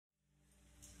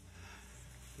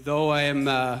though I am,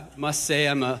 must say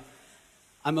I'm a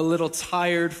little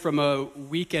tired from a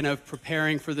weekend of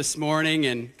preparing for this morning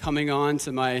and coming on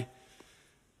to my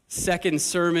second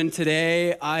sermon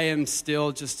today. I am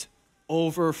still just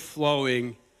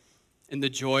overflowing in the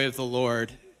joy of the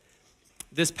Lord.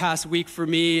 This past week for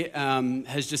me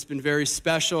has just been very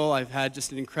special. I've had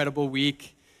just an incredible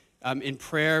week in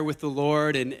prayer with the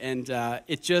Lord, and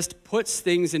it just puts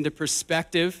things into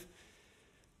perspective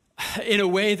in a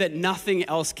way that nothing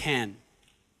else can.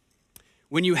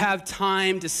 When you have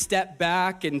time to step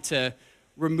back and to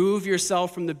remove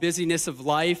yourself from the busyness of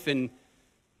life and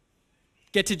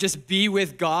get to just be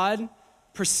with God,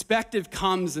 perspective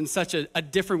comes in such a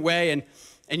different way.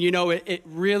 And you know, it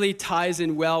really ties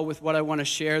in well with what I want to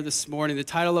share this morning. The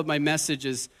title of my message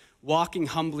is Walking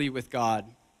Humbly with God.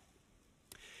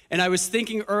 And I was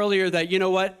thinking earlier that, you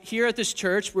know what, here at this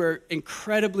church, we're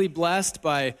incredibly blessed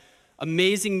by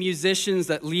amazing musicians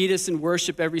that lead us in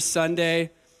worship every Sunday.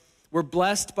 We're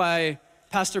blessed by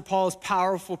Pastor Paul's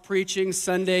powerful preaching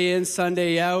Sunday in,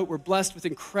 Sunday out. We're blessed with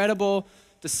incredible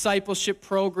discipleship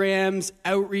programs,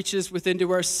 outreaches within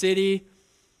our city.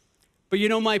 But you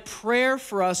know, my prayer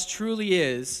for us truly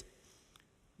is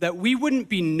that we wouldn't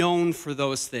be known for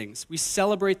those things. We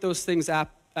celebrate those things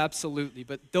absolutely,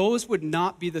 but those would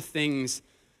not be the things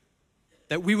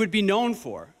that we would be known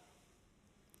for.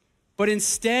 But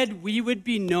instead, we would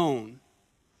be known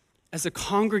as a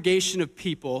congregation of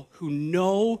people who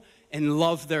know and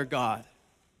love their God,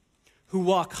 who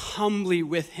walk humbly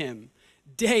with Him,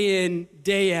 day in,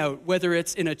 day out, whether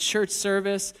it's in a church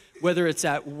service, whether it's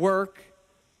at work,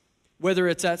 whether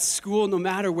it's at school, no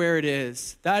matter where it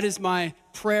is. That is my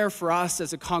prayer for us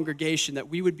as a congregation, that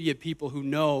we would be a people who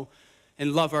know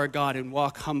and love our God and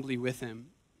walk humbly with Him.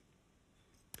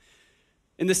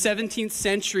 In the 17th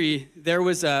century, there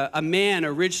was a man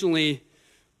originally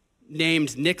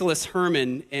named Nicholas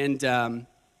Herman, and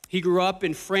he grew up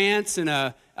in France in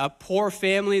a poor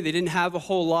family. They didn't have a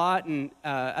whole lot, and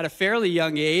at a fairly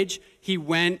young age, he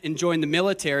went and joined the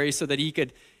military so that he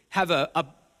could have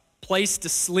a place to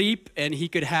sleep and he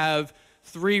could have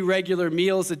 3 regular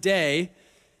meals a day.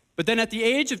 But then at the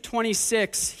age of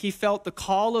 26, he felt the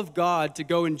call of God to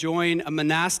go and join a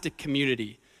monastic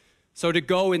community. So to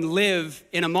go and live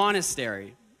in a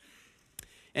monastery.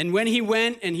 And when he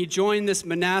went and he joined this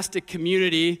monastic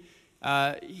community,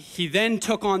 he then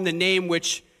took on the name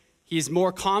which he's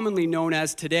more commonly known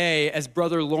as today as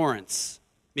Brother Lawrence.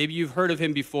 Maybe you've heard of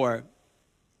him before.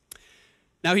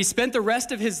 Now, he spent the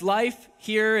rest of his life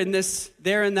here in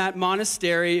that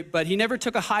monastery, but he never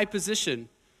took a high position.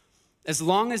 As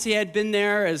long as he had been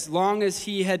there, as long as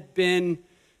he had been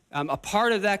a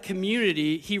part of that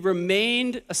community, he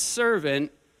remained a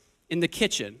servant in the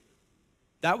kitchen.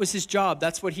 That was his job.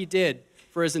 That's what he did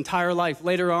for his entire life.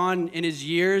 Later on in his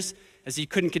years, as he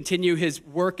couldn't continue his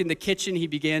work in the kitchen, he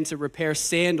began to repair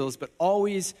sandals, but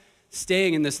always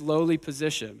staying in this lowly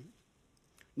position.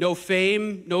 No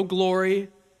fame, no glory,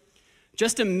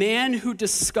 just a man who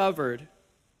discovered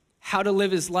how to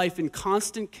live his life in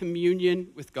constant communion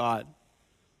with God,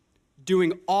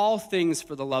 doing all things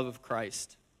for the love of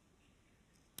Christ.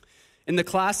 In the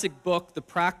classic book, The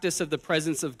Practice of the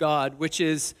Presence of God, which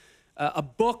is a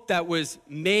book that was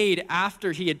made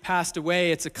after he had passed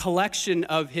away. It's a collection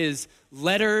of his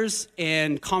letters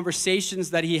and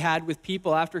conversations that he had with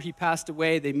people after he passed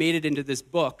away. They made it into this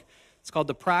book. It's called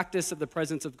The Practice of the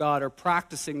Presence of God, or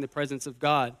Practicing the Presence of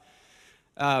God.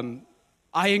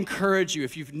 I encourage you,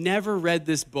 if you've never read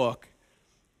this book,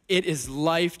 it is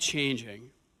life-changing.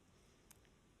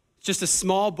 It's just a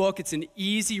small book. It's an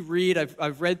easy read.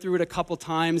 I've read through it a couple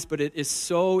times, but it is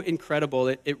so incredible.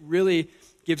 It really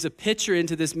gives a picture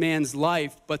into this man's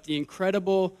life, but the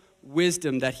incredible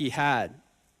wisdom that he had.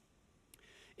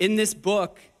 In this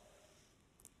book,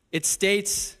 it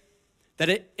states that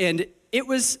it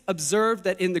was observed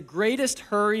that in the greatest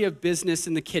hurry of business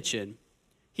in the kitchen,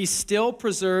 he still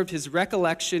preserved his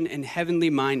recollection and heavenly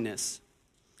mindedness.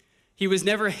 He was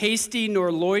never hasty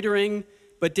nor loitering,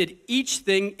 but did each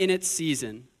thing in its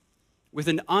season, with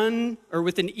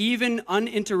an even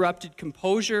uninterrupted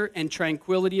composure and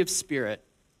tranquility of spirit.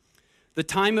 The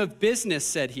time of business,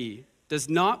 said he, does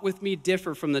not with me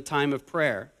differ from the time of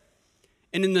prayer.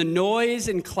 And in the noise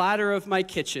and clatter of my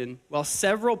kitchen, while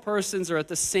several persons are at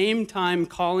the same time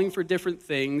calling for different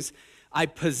things, I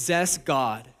possess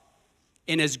God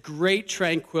in as great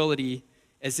tranquility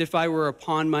as if I were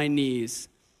upon my knees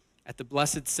at the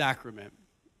Blessed Sacrament.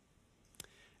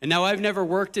 And now, I've never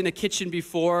worked in a kitchen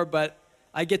before, but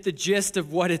I get the gist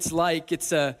of what it's like.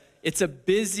 It's a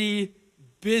busy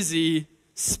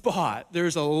spot.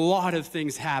 There's a lot of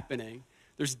things happening.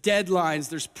 There's deadlines,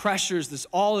 there's pressures, there's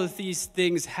all of these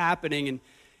things happening.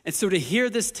 And so to hear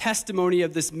this testimony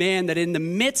of this man that in the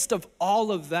midst of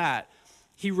all of that,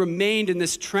 he remained in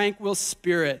this tranquil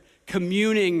spirit,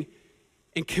 communing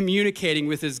and communicating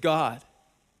with his God.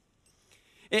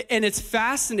 And it's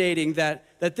fascinating that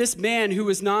this man who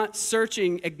was not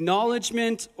searching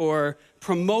acknowledgement or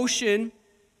promotion,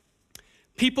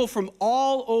 people from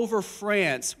all over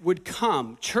France would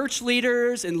come. Church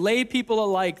leaders and lay people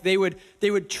alike, they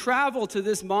would travel to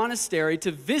this monastery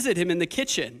to visit him in the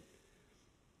kitchen.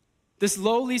 This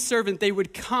lowly servant, they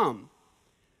would come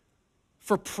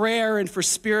for prayer and for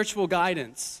spiritual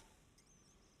guidance.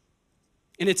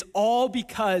 And it's all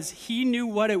because he knew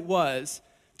what it was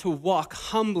to walk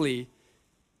humbly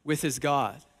with his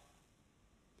God.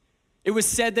 It was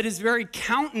said that his very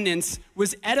countenance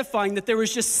was edifying, that there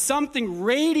was just something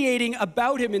radiating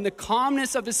about him in the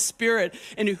calmness of his spirit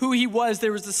and who he was.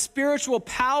 There was a spiritual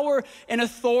power and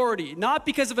authority, not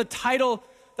because of a title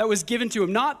that was given to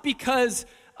him, not because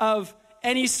of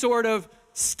any sort of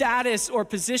status or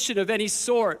position of any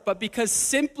sort, but because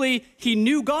simply he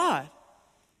knew God.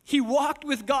 He walked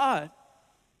with God.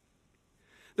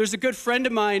 There's a good friend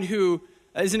of mine who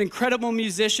is an incredible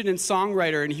musician and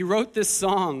songwriter, and he wrote this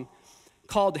song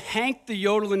called Hank the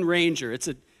Yodeling Ranger. It's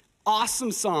an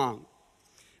awesome song.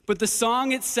 But the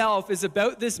song itself is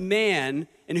about this man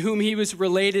in whom he was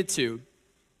related to.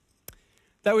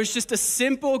 That was just a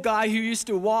simple guy who used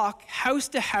to walk house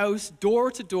to house,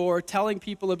 door to door, telling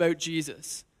people about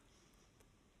Jesus.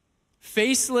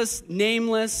 Faceless,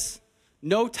 nameless,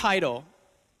 no title.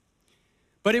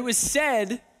 But it was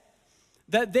said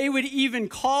that they would even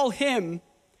call him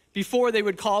before they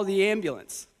would call the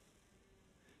ambulance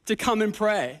to come and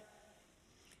pray.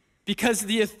 Because of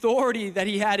the authority that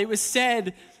he had, it was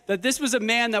said that this was a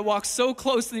man that walked so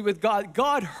closely with God.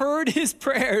 God heard his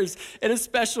prayers in a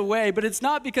special way, but it's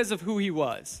not because of who he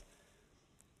was.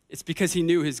 It's because he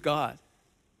knew his God.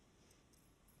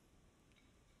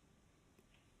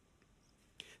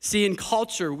 See, in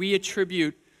culture, we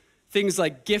attribute things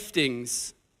like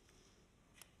giftings,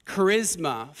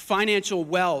 charisma, financial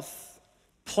wealth,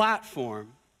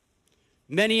 platform,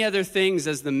 many other things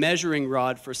as the measuring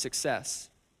rod for success.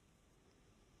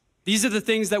 These are the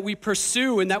things that we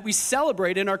pursue and that we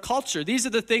celebrate in our culture. These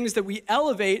are the things that we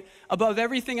elevate above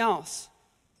everything else.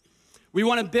 We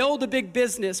want to build a big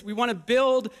business. We want to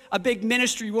build a big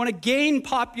ministry. We want to gain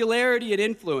popularity and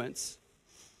influence.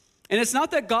 And it's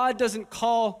not that God doesn't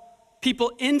call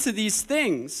people into these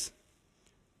things,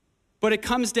 but it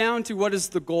comes down to what is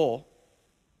the goal?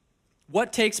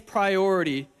 What takes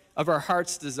priority of our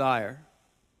heart's desire?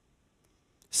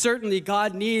 Certainly,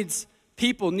 God needs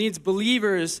people, needs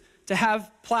believers to have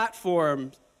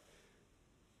platforms.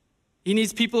 He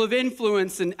needs people of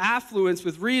influence and affluence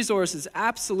with resources,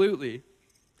 absolutely.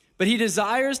 But he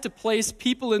desires to place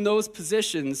people in those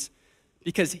positions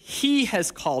because he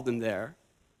has called them there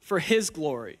for his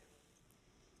glory.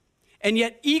 And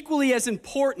yet equally as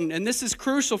important, and this is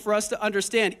crucial for us to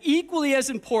understand, equally as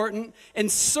important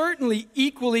and certainly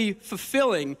equally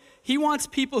fulfilling, he wants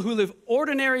people who live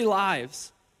ordinary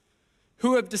lives,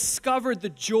 who have discovered the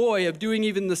joy of doing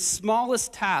even the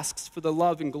smallest tasks for the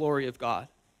love and glory of God.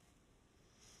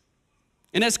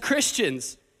 And as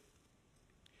Christians,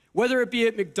 whether it be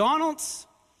at McDonald's,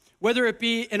 whether it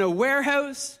be in a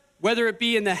warehouse, whether it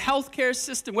be in the healthcare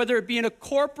system, whether it be in a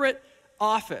corporate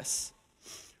office,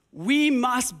 we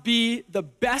must be the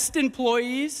best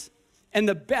employees and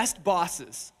the best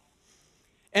bosses.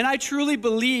 And I truly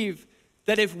believe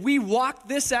that if we walk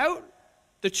this out,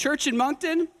 the church in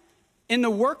Moncton, in the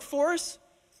workforce,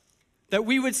 that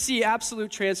we would see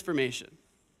absolute transformation.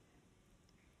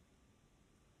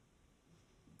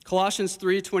 Colossians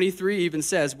 3:23 even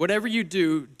says, whatever you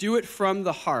do, do it from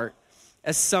the heart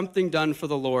as something done for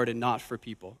the Lord and not for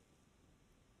people.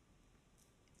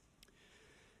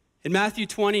 In Matthew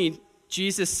 20,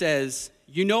 Jesus says,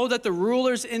 you know that the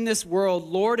rulers in this world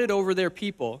lord it over their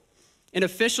people, and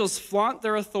officials flaunt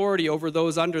their authority over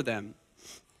those under them.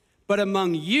 But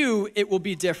among you, it will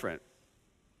be different.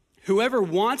 Whoever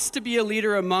wants to be a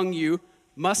leader among you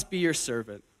must be your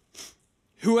servant.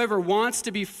 Whoever wants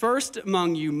to be first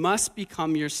among you must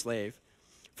become your slave.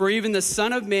 For even the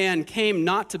Son of Man came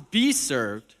not to be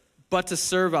served, but to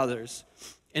serve others,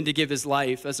 and to give his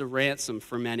life as a ransom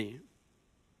for many.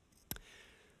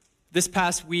 This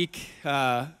past week,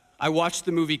 I watched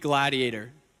the movie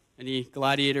Gladiator. Any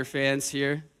Gladiator fans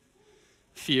here?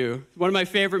 Few. One of my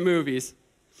favorite movies.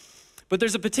 But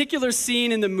there's a particular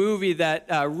scene in the movie that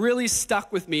really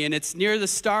stuck with me, and it's near the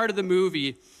start of the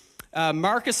movie.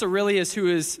 Marcus Aurelius, who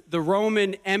is the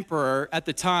Roman emperor at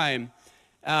the time,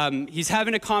 he's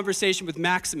having a conversation with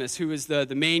Maximus, who is the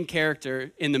main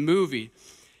character in the movie.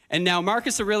 And now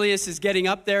Marcus Aurelius is getting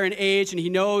up there in age, and he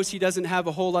knows he doesn't have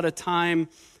a whole lot of time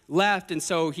left. And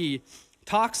so he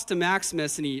talks to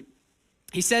Maximus, and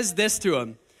he says this to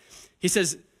him. He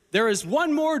says, "There is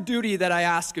one more duty that I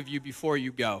ask of you before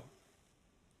you go."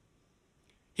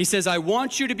 He says, "I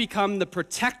want you to become the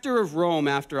protector of Rome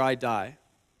after I die.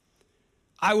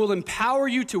 I will empower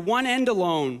you to one end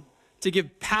alone, to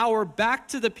give power back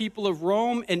to the people of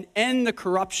Rome and end the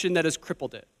corruption that has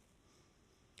crippled it."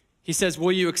 He says,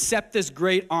 "Will you accept this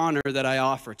great honor that I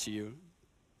offer to you?"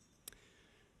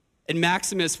 And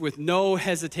Maximus, with no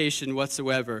hesitation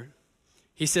whatsoever,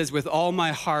 he says, "With all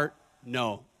my heart,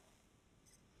 no."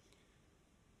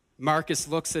 Marcus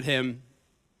looks at him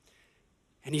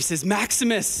and he says,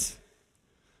 "Maximus,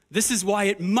 this is why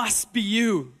it must be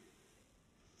you."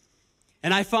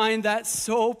 And I find that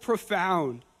so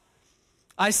profound.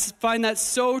 I find that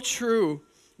so true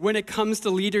when it comes to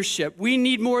leadership. We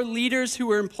need more leaders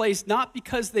who are in place not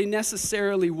because they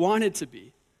necessarily wanted to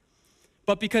be,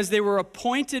 but because they were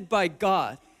appointed by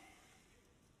God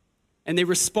and they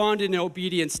responded in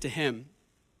obedience to Him.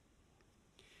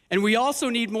 And we also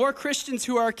need more Christians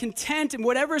who are content in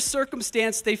whatever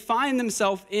circumstance they find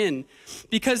themselves in,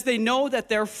 because they know that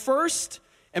their first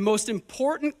and most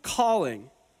important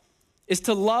calling is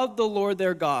to love the Lord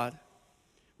their God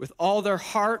with all their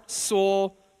heart,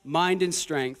 soul, mind, and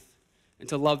strength, and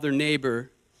to love their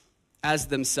neighbor as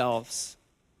themselves.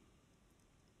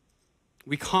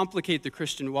 We complicate the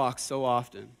Christian walk so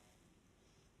often.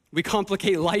 We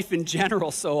complicate life in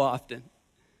general so often.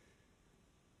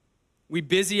 We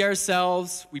busy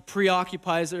ourselves, we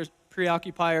preoccupy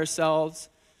ourselves,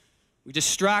 we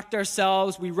distract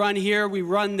ourselves, we run here, we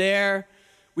run there,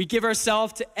 we give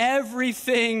ourselves to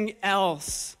everything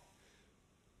else.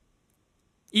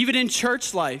 Even in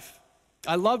church life.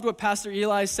 I loved what Pastor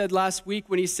Eli said last week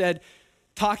when he said,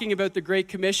 talking about the Great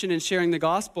Commission and sharing the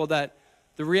gospel, that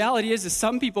the reality is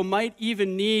some people might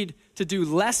even need to do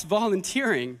less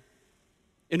volunteering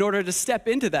in order to step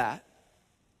into that.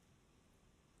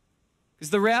 Because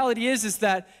the reality is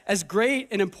that as great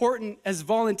and important as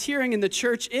volunteering in the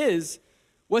church is,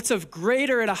 what's of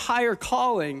greater and a higher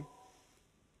calling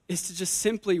is to just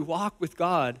simply walk with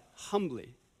God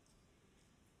humbly.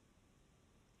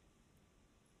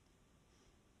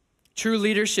 True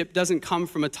leadership doesn't come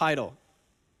from a title.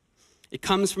 It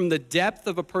comes from the depth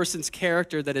of a person's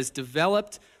character that is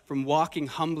developed from walking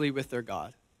humbly with their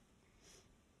God.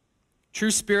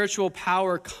 True spiritual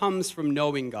power comes from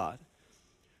knowing God.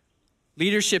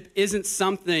 Leadership isn't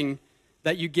something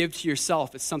that you give to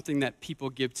yourself. It's something that people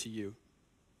give to you.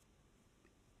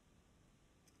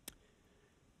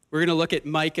 We're going to look at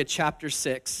Micah chapter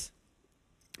 6,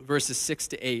 verses 6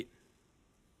 to 8.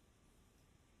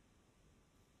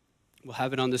 We'll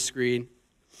have it on the screen.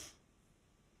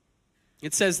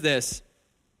 It says this.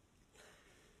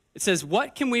 It says,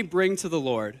 "What can we bring to the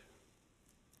Lord?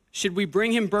 Should we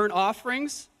bring him burnt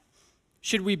offerings?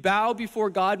 Should we bow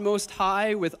before God Most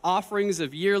High with offerings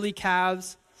of yearly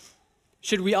calves?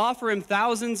 Should we offer him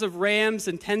thousands of rams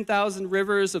and 10,000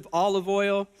 rivers of olive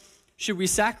oil? Should we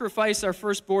sacrifice our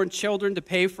firstborn children to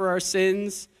pay for our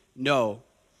sins? No.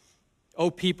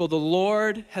 O people, the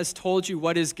Lord has told you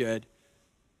what is good.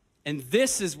 And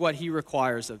this is what he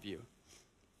requires of you: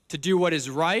 to do what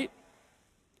is right,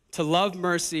 to love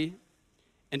mercy,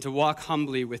 and to walk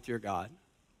humbly with your God."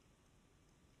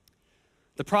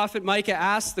 The prophet Micah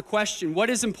asks the question, what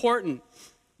is important?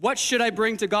 What should I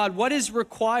bring to God? What is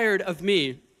required of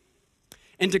me?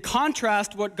 And to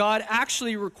contrast what God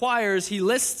actually requires, he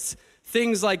lists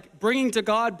things like bringing to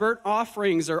God burnt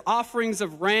offerings or offerings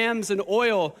of rams and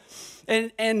oil.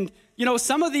 And you know,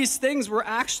 some of these things were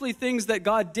actually things that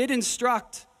God did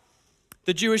instruct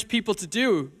the Jewish people to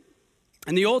do.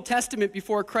 In the Old Testament,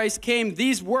 before Christ came,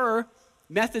 these were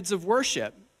methods of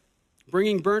worship,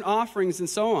 bringing burnt offerings and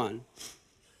so on.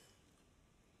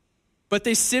 But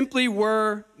they simply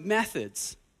were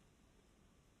methods.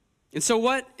 And so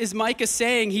what is Micah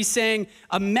saying? He's saying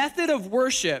a method of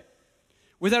worship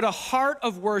without a heart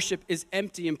of worship is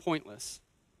empty and pointless.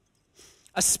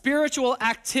 A spiritual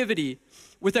activity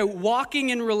without walking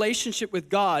in relationship with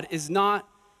God is not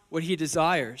what he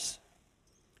desires.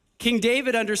 King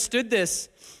David understood this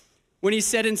when he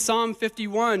said in Psalm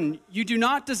 51, "You do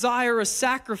not desire a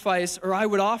sacrifice, or I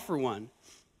would offer one.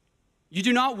 You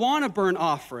do not want a burnt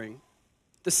offering.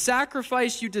 The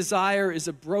sacrifice you desire is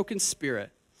a broken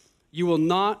spirit. You will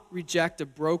not reject a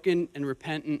broken and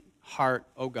repentant heart,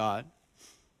 O God."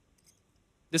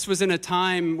 This was in a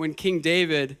time when King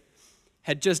David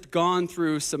had just gone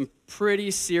through some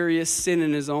pretty serious sin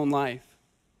in his own life.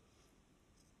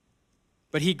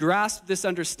 But he grasped this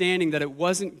understanding that it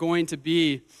wasn't going to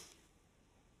be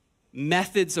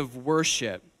methods of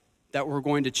worship that were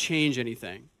going to change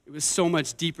anything. It was so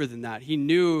much deeper than that. He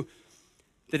knew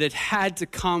that it had to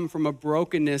come from a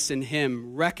brokenness in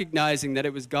him, recognizing that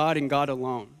it was God and God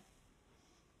alone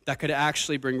that could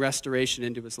actually bring restoration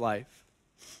into his life.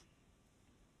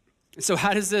 And so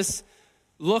how does this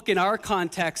look in our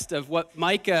context of what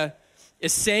Micah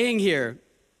is saying here?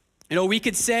 You know, we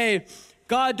could say,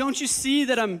 God, don't you see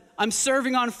that I'm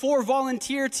serving on 4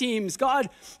 volunteer teams? God,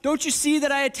 don't you see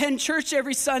that I attend church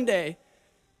every Sunday?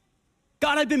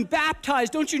 God, I've been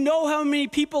baptized. Don't you know how many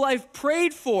people I've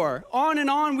prayed for? On and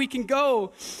on we can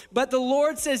go. But the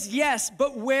Lord says, yes,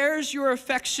 but where's your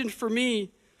affection for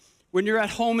me when you're at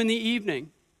home in the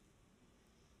evening?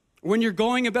 When you're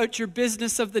going about your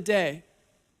business of the day?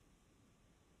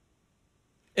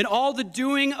 In all the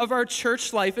doing of our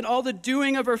church life, in all the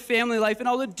doing of our family life, in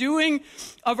all the doing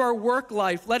of our work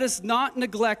life, let us not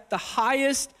neglect the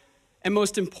highest and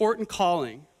most important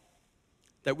calling,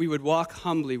 that we would walk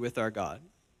humbly with our God.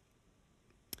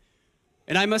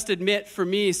 And I must admit, for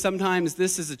me, sometimes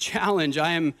this is a challenge.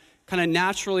 I am kind of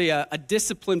naturally a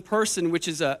disciplined person, which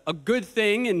is a good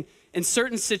thing in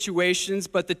certain situations,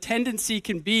 but the tendency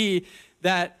can be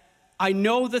that I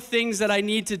know the things that I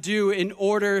need to do in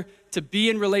order to be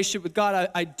in relationship with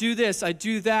God. I do this, I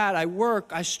do that, I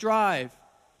work, I strive.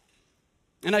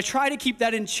 And I try to keep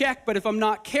that in check, but if I'm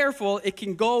not careful, it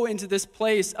can go into this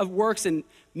place of works and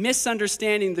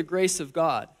misunderstanding the grace of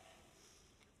God.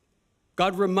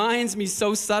 God reminds me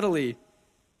so subtly,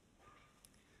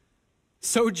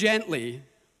 so gently,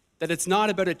 that it's not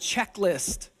about a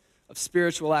checklist of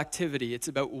spiritual activity. It's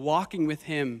about walking with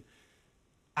him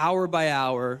hour by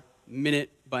hour,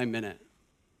 minute by minute.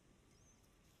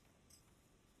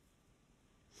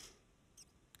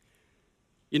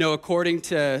 You know, according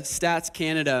to Stats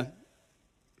Canada,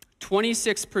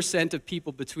 26% of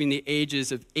people between the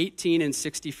ages of 18 and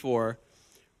 64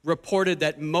 reported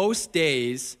that most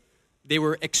days they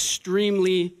were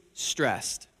extremely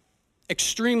stressed.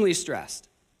 Extremely stressed.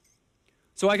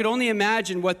 So I could only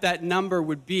imagine what that number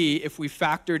would be if we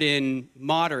factored in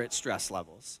moderate stress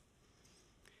levels.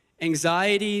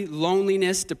 Anxiety,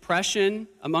 loneliness, depression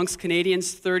amongst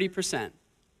Canadians, 30%.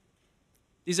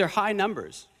 These are high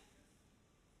numbers.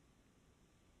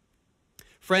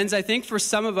 Friends, I think for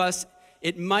some of us,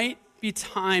 it might be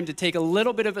time to take a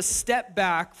little bit of a step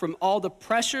back from all the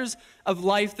pressures of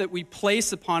life that we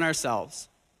place upon ourselves.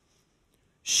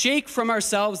 Shake from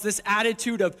ourselves this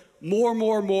attitude of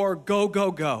more, go,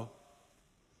 go, go.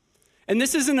 And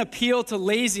this is an appeal to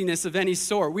laziness of any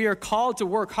sort. We are called to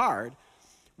work hard.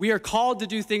 We are called to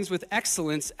do things with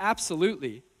excellence,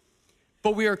 absolutely.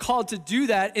 But we are called to do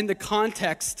that in the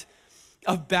context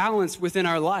of balance within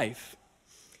our life.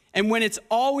 And when it's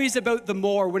always about the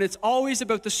more, when it's always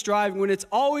about the striving, when it's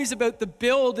always about the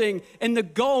building and the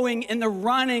going and the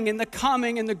running and the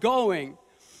coming and the going,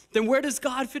 then where does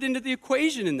God fit into the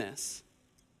equation in this?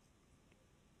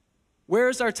 Where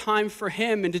is our time for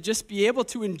him and to just be able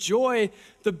to enjoy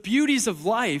the beauties of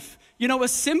life? You know, a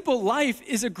simple life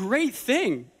is a great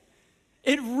thing.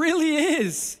 It really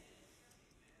is.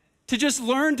 To just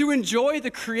learn to enjoy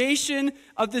the creation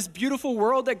of this beautiful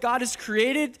world that God has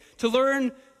created, to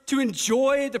learn to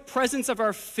enjoy the presence of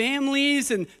our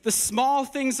families and the small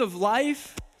things of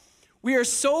life. We are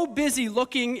so busy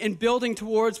looking and building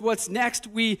towards what's next,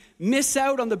 we miss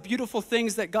out on the beautiful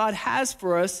things that God has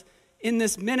for us in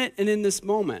this minute and in this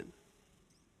moment.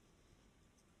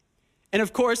 And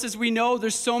of course, as we know,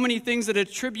 there's so many things that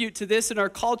attribute to this in our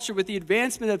culture with the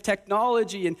advancement of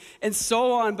technology and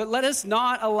so on, but let us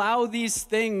not allow these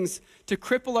things to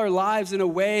cripple our lives in a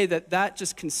way that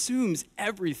just consumes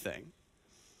everything.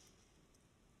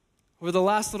 Over the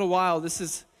last little while,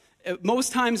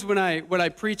 most times when I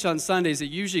preach on Sundays,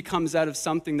 it usually comes out of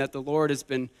something that the Lord has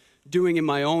been doing in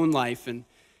my own life, and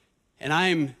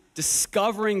I'm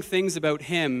discovering things about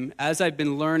him as I've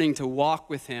been learning to walk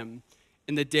with him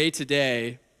in the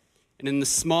day-to-day and in the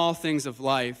small things of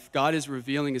life. God is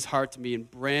revealing his heart to me in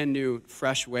brand new,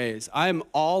 fresh ways. I am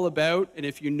all about, and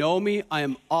if you know me, I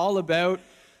am all about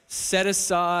set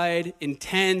aside,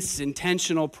 intense,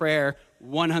 intentional prayer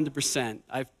 100%.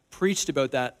 I've preached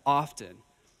about that often.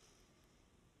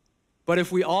 But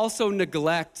if we also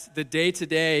neglect the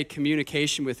day-to-day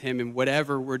communication with him in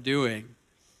whatever we're doing,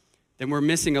 then we're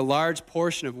missing a large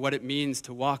portion of what it means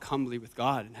to walk humbly with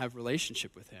God and have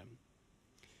relationship with him.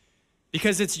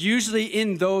 Because it's usually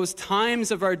in those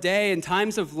times of our day and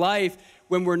times of life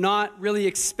when we're not really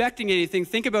expecting anything.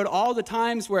 Think about all the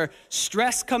times where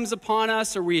stress comes upon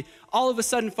us, or we all of a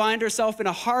sudden find ourselves in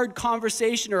a hard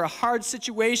conversation or a hard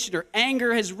situation, or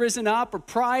anger has risen up, or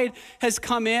pride has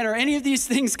come in, or any of these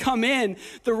things come in.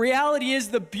 The reality is,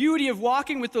 the beauty of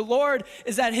walking with the Lord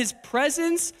is that his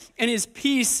presence and his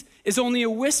peace is only a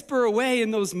whisper away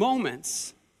in those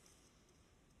moments.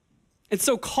 And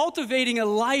so cultivating a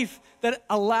life that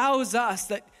allows us,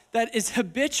 that is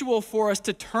habitual for us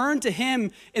to turn to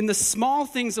him in the small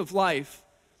things of life,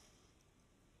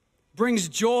 brings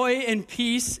joy and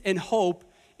peace and hope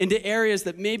into areas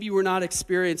that maybe we're not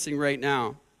experiencing right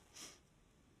now.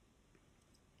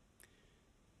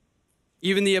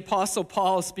 Even the Apostle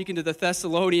Paul, speaking to the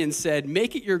Thessalonians, said,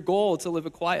 "Make it your goal to live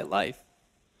a quiet life."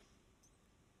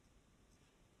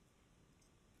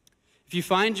 If you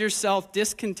find yourself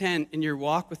discontent in your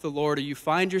walk with the Lord, or you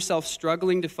find yourself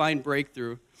struggling to find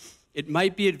breakthrough, it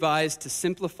might be advised to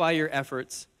simplify your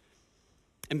efforts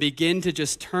and begin to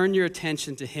just turn your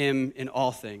attention to him in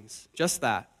all things. Just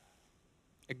that.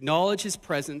 Acknowledge his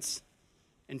presence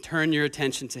and turn your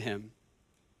attention to him.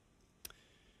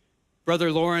 Brother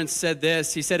Lawrence said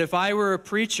this. He said, "If I were a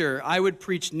preacher, I would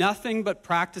preach nothing but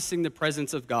practicing the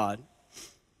presence of God.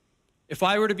 If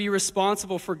I were to be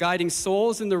responsible for guiding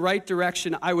souls in the right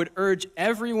direction, I would urge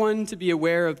everyone to be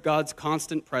aware of God's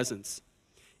constant presence,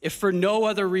 if for no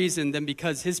other reason than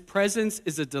because his presence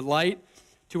is a delight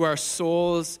to our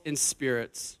souls and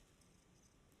spirits."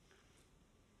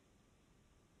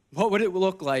 What would it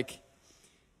look like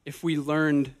if we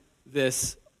learned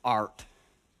this art?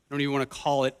 I don't even want to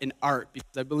call it an art,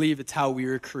 because I believe it's how we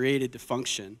were created to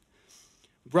function.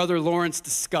 Brother Lawrence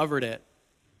discovered it.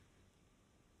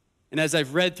 And as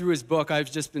I've read through his book, I've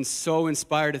just been so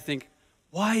inspired to think,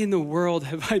 why in the world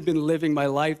have I been living my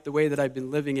life the way that I've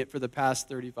been living it for the past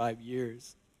 35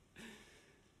 years?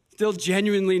 Still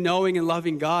genuinely knowing and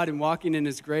loving God and walking in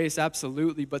his grace,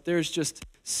 absolutely, but there's just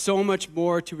so much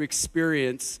more to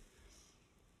experience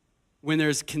when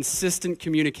there's consistent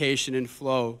communication and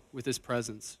flow with his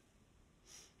presence.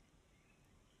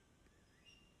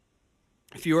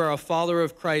 If you are a follower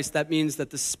of Christ, that means that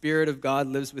the Spirit of God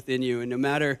lives within you, and no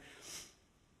matter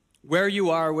where you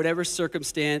are, whatever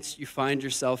circumstance you find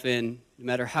yourself in, no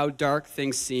matter how dark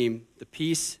things seem, the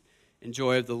peace and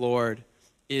joy of the Lord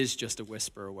is just a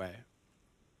whisper away.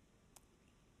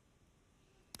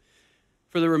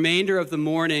 For the remainder of the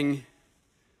morning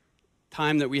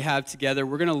time that we have together,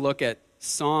 we're going to look at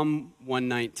Psalm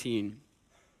 119.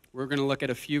 We're going to look at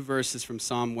a few verses from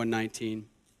Psalm 119.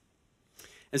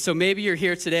 And so maybe you're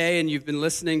here today and you've been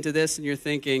listening to this and you're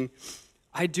thinking,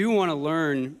 I do want to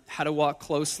learn how to walk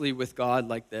closely with God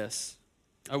like this.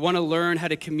 I want to learn how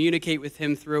to communicate with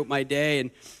him throughout my day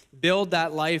and build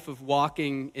that life of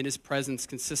walking in his presence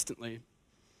consistently.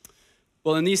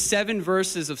 Well, in these 7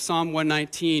 verses of Psalm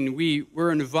 119, we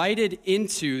were invited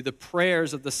into the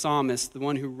prayers of the psalmist, the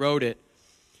one who wrote it.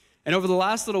 And over the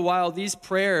last little while, these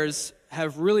prayers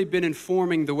have really been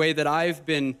informing the way that I've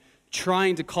been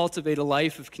trying to cultivate a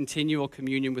life of continual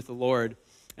communion with the Lord.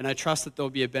 And I trust that there'll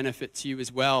be a benefit to you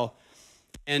as well.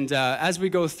 And as we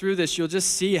go through this, you'll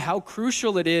just see how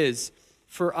crucial it is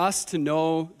for us to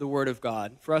know the Word of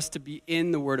God, for us to be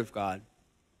in the Word of God.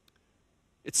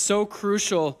 It's so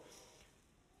crucial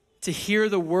to hear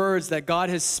the words that God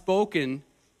has spoken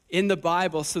in the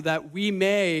Bible so that we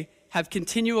may have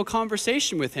continual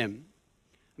conversation with him.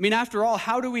 I mean, after all,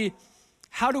 how do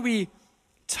we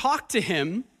talk to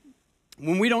him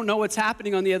when we don't know what's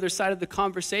happening on the other side of the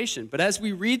conversation? But as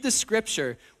we read the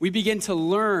scripture, we begin to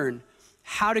learn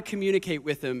how to communicate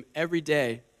with him every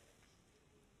day.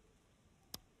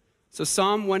 So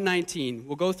Psalm 119,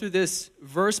 we'll go through this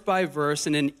verse by verse,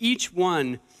 and in each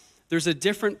one, there's a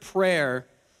different prayer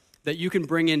that you can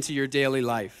bring into your daily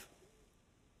life.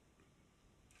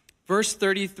 Verse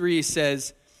 33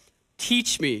 says,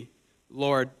 "Teach me,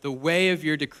 Lord, the way of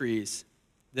your decrees,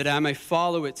 that I may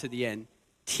follow it to the end.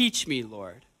 Teach me,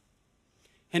 Lord."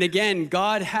 And again,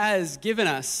 God has given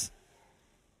us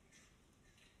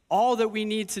all that we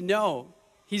need to know.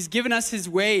 He's given us his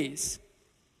ways.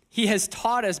 He has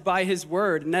taught us by his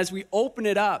word. And as we open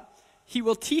it up, he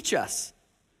will teach us.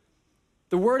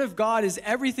 The word of God is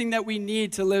everything that we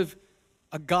need to live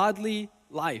a godly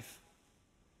life,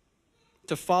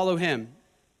 to follow him.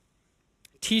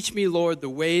 Teach me, Lord, the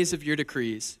ways of your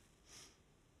decrees.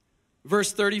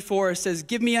 Verse 34 says,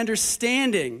 "Give me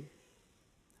understanding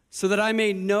so that I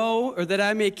may know, or that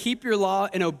I may keep your law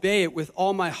and obey it with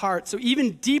all my heart." So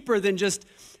even deeper than just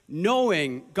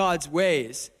knowing God's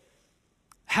ways,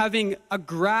 having a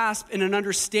grasp and an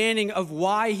understanding of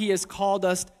why he has called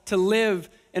us to live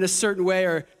in a certain way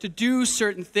or to do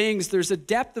certain things. There's a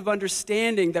depth of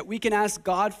understanding that we can ask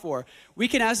God for. We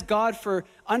can ask God for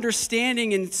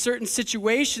understanding in certain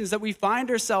situations that we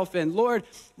find ourselves in. Lord,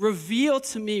 reveal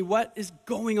to me what is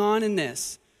going on in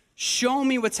this. Show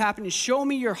me what's happening. Show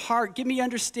me your heart. Give me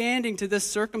understanding to this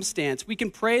circumstance. We can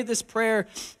pray this prayer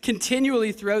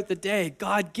continually throughout the day.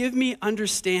 God, give me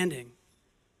understanding.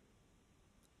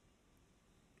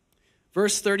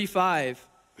 Verse 35,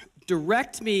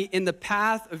 direct me in the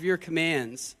path of your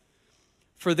commands,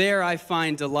 for there I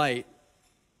find delight.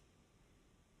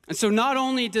 And so not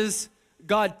only does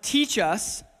God teach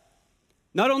us,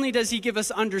 not only does he give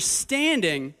us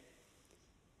understanding,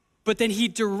 but then he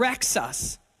directs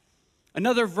us.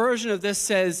 Another version of this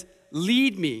says,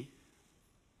 lead me.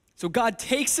 So God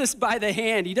takes us by the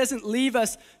hand. He doesn't leave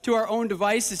us to our own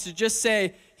devices to just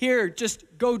say, here, just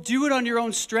go do it on your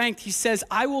own strength. He says,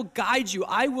 I will guide you.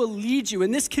 I will lead you.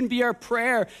 And this can be our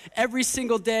prayer every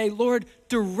single day. Lord,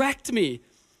 direct me.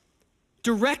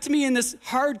 Direct me in this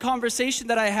hard conversation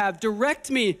that I have.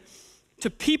 Direct me to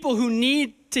people who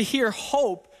need to hear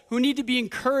hope, who need to be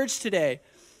encouraged today.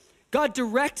 God,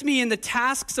 direct me in the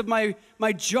tasks of my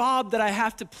job that I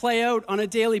have to play out on a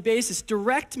daily basis.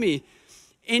 Direct me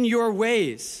in your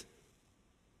ways.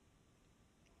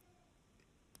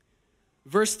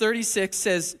 Verse 36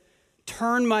 says,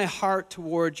 turn my heart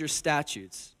towards your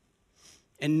statutes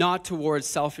and not towards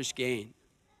selfish gain.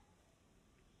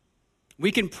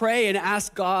 We can pray and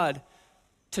ask God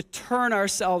to turn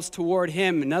ourselves toward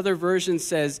him. Another version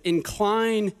says,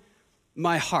 incline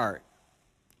my heart.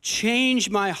 Change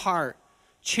my heart.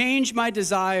 Change my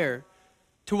desire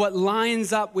to what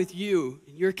lines up with you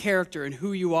and your character and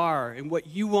who you are and what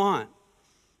you want.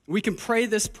 We can pray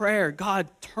this prayer, God,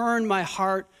 turn my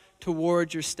heart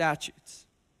towards your statutes.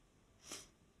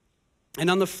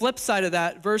 And on the flip side of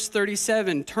that, verse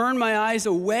 37, turn my eyes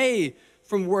away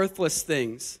from worthless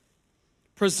things.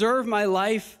 Preserve my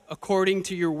life according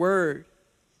to your word.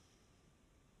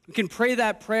 We can pray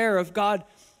that prayer of God,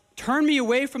 turn me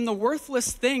away from the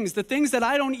worthless things, the things that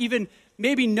I don't even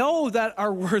maybe know that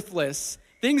are worthless,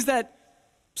 things that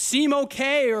seem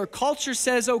okay or culture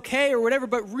says okay or whatever,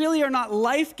 but really are not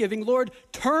life-giving. Lord,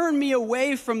 turn me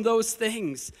away from those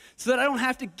things so that I don't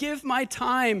have to give my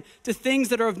time to things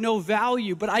that are of no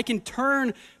value, but I can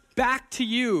turn back to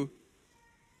you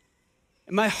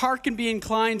and my heart can be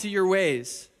inclined to your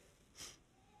ways.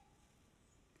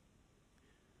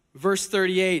 Verse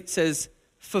 38 says,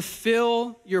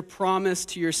 fulfill your promise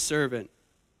to your servant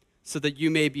so that you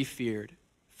may be feared.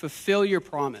 Fulfill your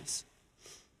promise.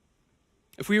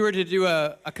 If we were to do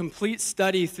a complete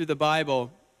study through the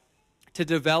Bible to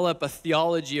develop a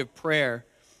theology of prayer,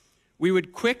 we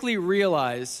would quickly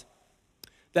realize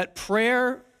that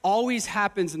prayer always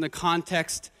happens in the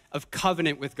context of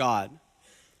covenant with God,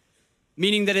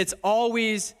 meaning that it's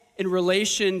always in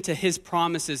relation to his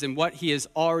promises and what he has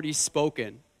already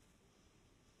spoken.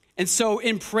 And so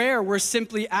in prayer, we're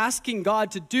simply asking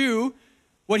God to do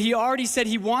what he already said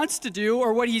he wants to do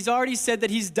or what he's already said that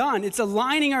he's done. It's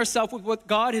aligning ourselves with what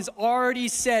God has already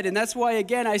said. And that's why,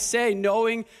 again, I say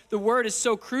knowing the word is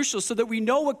so crucial so that we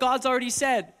know what God's already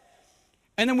said.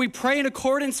 And then we pray in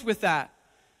accordance with that.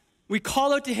 We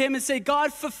call out to him and say,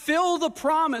 God, fulfill the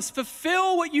promise.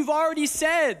 Fulfill what you've already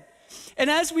said. And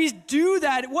as we do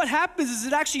that, what happens is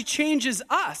it actually changes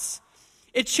us.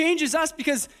 It changes us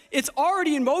because it's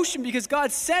already in motion because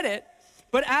God said it.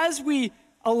 But as we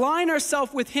align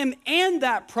ourselves with him and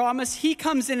that promise, he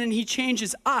comes in and he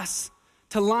changes us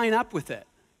to line up with it.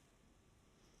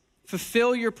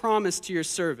 Fulfill your promise to your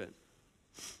servant.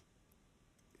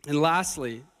 And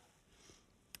lastly,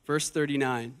 verse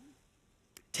 39,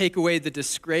 take away the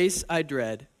disgrace I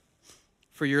dread,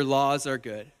 for your laws are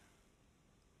good.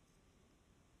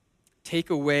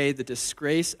 Take away the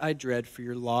disgrace I dread, for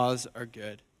your laws are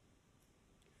good.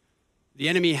 The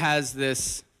enemy has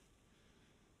this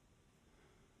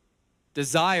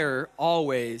desire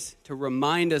always to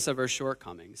remind us of our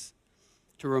shortcomings,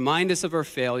 to remind us of our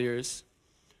failures,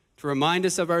 to remind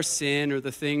us of our sin or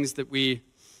the things that we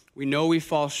know we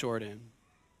fall short in.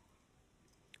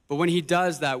 But when he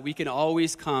does that, we can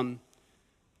always come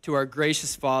to our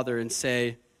gracious Father and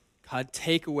say, God,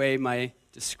 take away my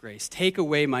disgrace, take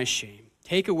away my shame,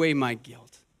 take away my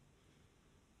guilt,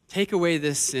 take away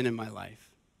this sin in my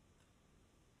life.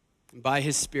 And by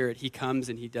his Spirit, he comes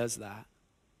and he does that.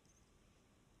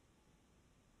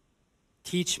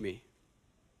 Teach me.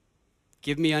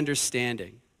 Give me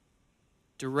understanding.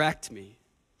 Direct me.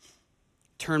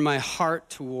 Turn my heart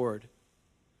toward.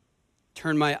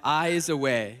 Turn my eyes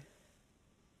away.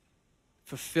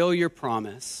 fulfill your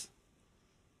promise,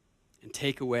 and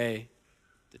take away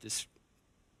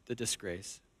the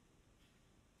disgrace.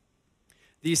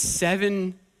 These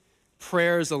 7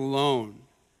 prayers alone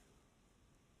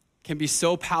can be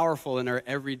so powerful in our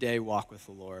everyday walk with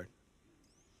the Lord.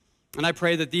 And I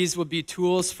pray that these will be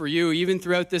tools for you even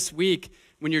throughout this week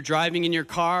when you're driving in your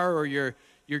car or you're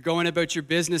going about your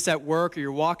business at work or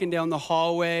you're walking down the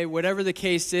hallway, whatever the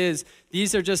case is.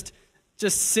 These are just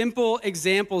simple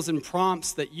examples and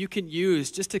prompts that you can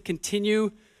use just to continue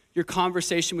your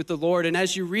conversation with the Lord. And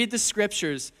as you read the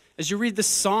scriptures, as you read the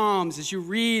Psalms, as you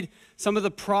read some of the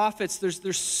prophets,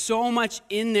 there's so much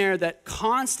in there that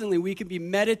constantly we can be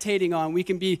meditating on. We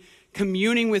can be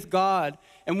communing with God,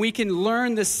 and we can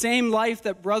learn the same life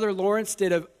that Brother Lawrence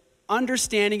did of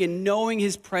understanding and knowing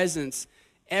his presence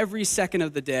every second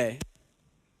of the day.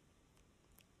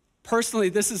 Personally,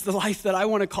 this is the life that I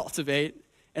want to cultivate,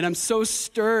 and I'm so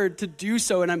stirred to do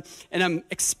so, and I'm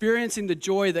experiencing the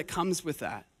joy that comes with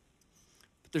that.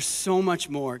 But there's so much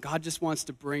more. God just wants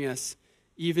to bring us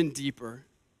even deeper.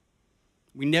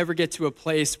 We never get to a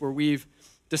place where we've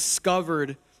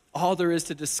discovered all there is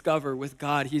to discover with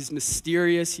God. He's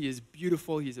mysterious, he is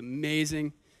beautiful, he's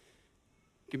amazing.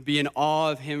 We can be in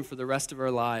awe of him for the rest of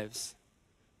our lives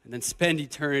and then spend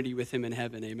eternity with him in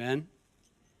heaven, amen?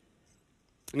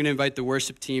 I'm going to invite the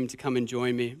worship team to come and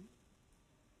join me. And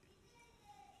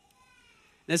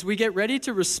as we get ready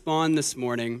to respond this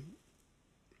morning,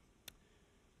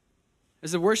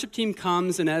 as the worship team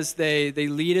comes and as they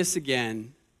lead us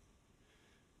again,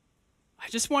 I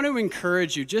just want to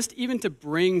encourage you just even to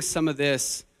bring some of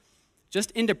this just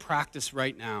into practice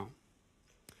right now.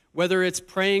 Whether it's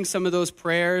praying some of those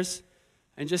prayers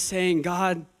and just saying,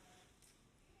 God,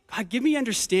 give me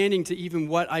understanding to even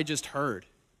what I just heard.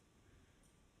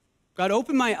 God,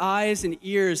 open my eyes and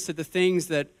ears to the things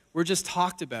that were just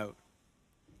talked about.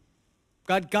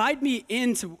 God, guide me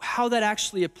into how that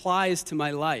actually applies to my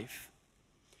life.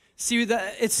 See,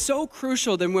 that it's so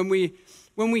crucial that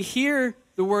when we hear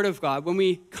the Word of God, when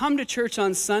we come to church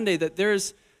on Sunday, that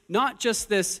there's not just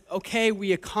this, okay,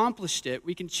 we accomplished it,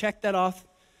 we can check that off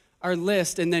our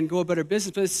list and then go about our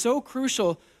business, but it's so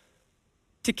crucial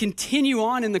to continue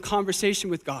on in the conversation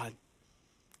with God.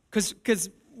 Because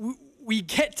we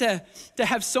get to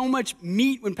have so much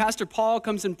meat when Pastor Paul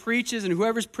comes and preaches and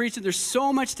whoever's preaching, there's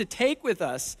so much to take with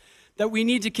us that we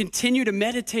need to continue to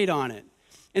meditate on it.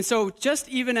 And so just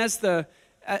even as the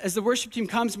worship team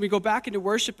comes and we go back into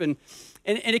worship and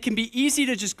it can be easy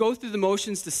to just go through the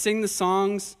motions, to sing the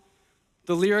songs,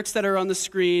 the lyrics that are on the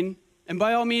screen. And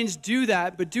by all means, do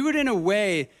that, but do it in a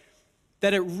way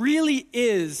that it really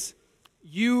is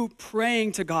you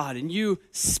praying to God and you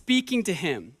speaking to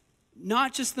him,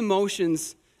 not just the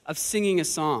motions of singing a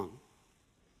song.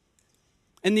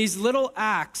 And these little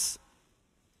acts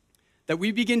that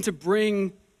we begin to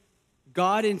bring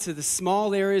God into the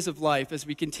small areas of life as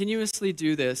we continuously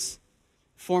do this,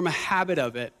 form a habit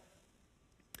of it,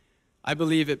 I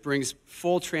believe it brings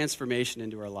full transformation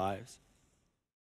into our lives.